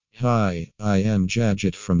Hi, I am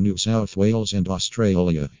Jajit from New South Wales and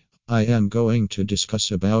Australia. I am going to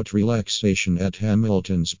discuss about relaxation at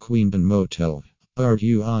Hamilton's Queanbeyan Motel. Are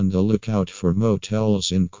you on the lookout for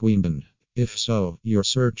motels in Queanbeyan? If so, your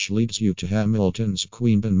search leads you to Hamilton's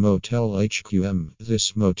Queanbeyan Motel HQM.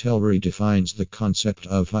 This motel redefines the concept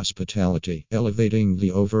of hospitality, elevating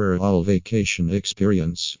the overall vacation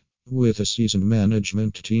experience. With a seasoned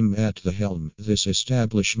management team at the helm, this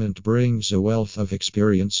establishment brings a wealth of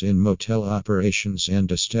experience in motel operations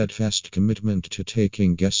and a steadfast commitment to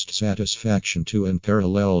taking guest satisfaction to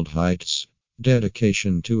unparalleled heights.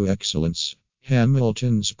 Dedication to excellence.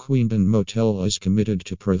 Hamilton's Queanbeyan Motel is committed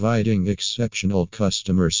to providing exceptional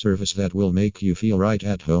customer service that will make you feel right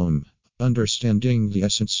at home. Understanding the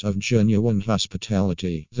essence of genuine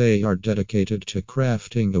hospitality, they are dedicated to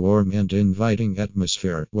crafting a warm and inviting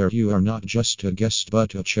atmosphere where you are not just a guest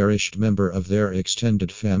but a cherished member of their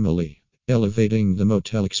extended family. Elevating the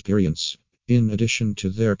motel experience. In addition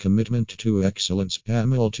to their commitment to excellence,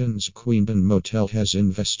 Hamilton's Queanbeyan Motel has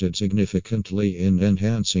invested significantly in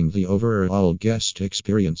enhancing the overall guest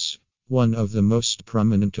experience. One of the most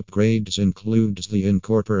prominent upgrades includes the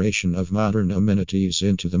incorporation of modern amenities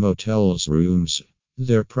into the motel's rooms.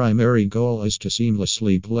 Their primary goal is to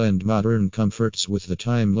seamlessly blend modern comforts with the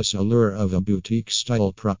timeless allure of a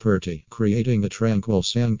boutique-style property, creating a tranquil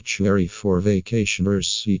sanctuary for vacationers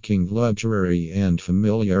seeking luxury and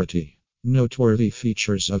familiarity. Noteworthy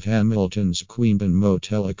features of Hamilton's Queanbeyan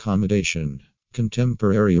Motel accommodation.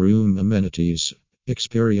 Contemporary room amenities.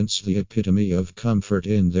 Experience the epitome of comfort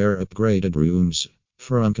in their upgraded rooms.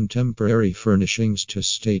 From contemporary furnishings to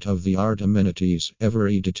state-of-the-art amenities,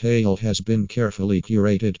 every detail has been carefully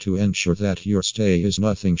curated to ensure that your stay is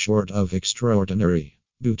nothing short of extraordinary.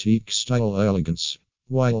 Boutique-style elegance.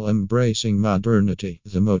 While embracing modernity,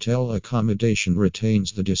 the motel accommodation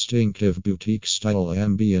retains the distinctive boutique-style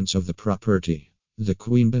ambience of the property. The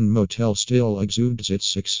Queanbeyan Motel still exudes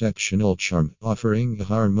its exceptional charm, offering a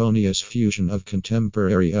harmonious fusion of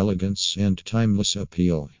contemporary elegance and timeless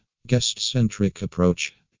appeal. Guest-centric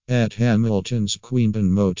approach. At Hamilton's Queanbeyan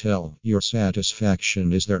Motel, your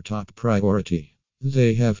satisfaction is their top priority.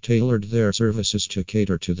 They have tailored their services to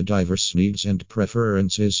cater to the diverse needs and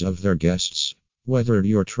preferences of their guests. Whether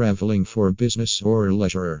you're traveling for business or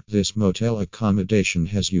leisure, this motel accommodation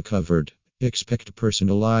has you covered. Expect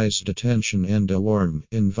personalized attention and a warm,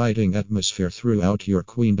 inviting atmosphere throughout your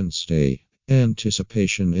Queanbeyan stay.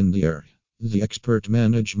 Anticipation in the air. The expert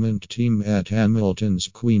management team at Hamilton's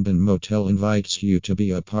Queanbeyan Motel invites you to be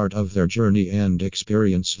a part of their journey and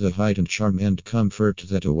experience the heightened charm and comfort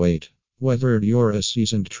that await. Whether you're a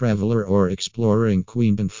seasoned traveler or exploring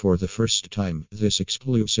Queanbeyan for the first time, this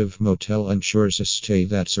exclusive motel ensures a stay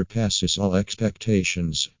that surpasses all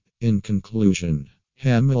expectations. In conclusion,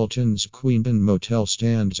 Hamilton's Queanbeyan Motel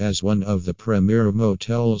stands as one of the premier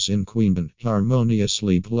motels in Queanbeyan,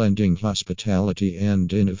 harmoniously blending hospitality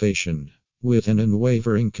and innovation. With an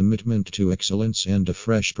unwavering commitment to excellence and a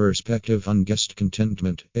fresh perspective on guest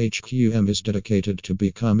contentment, HQM is dedicated to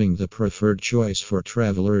becoming the preferred choice for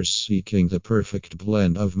travelers seeking the perfect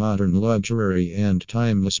blend of modern luxury and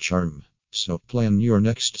timeless charm. So plan your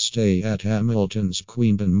next stay at Hamilton's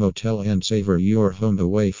Queanbeyan Motel and savor your home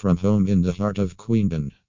away from home in the heart of Queanbeyan.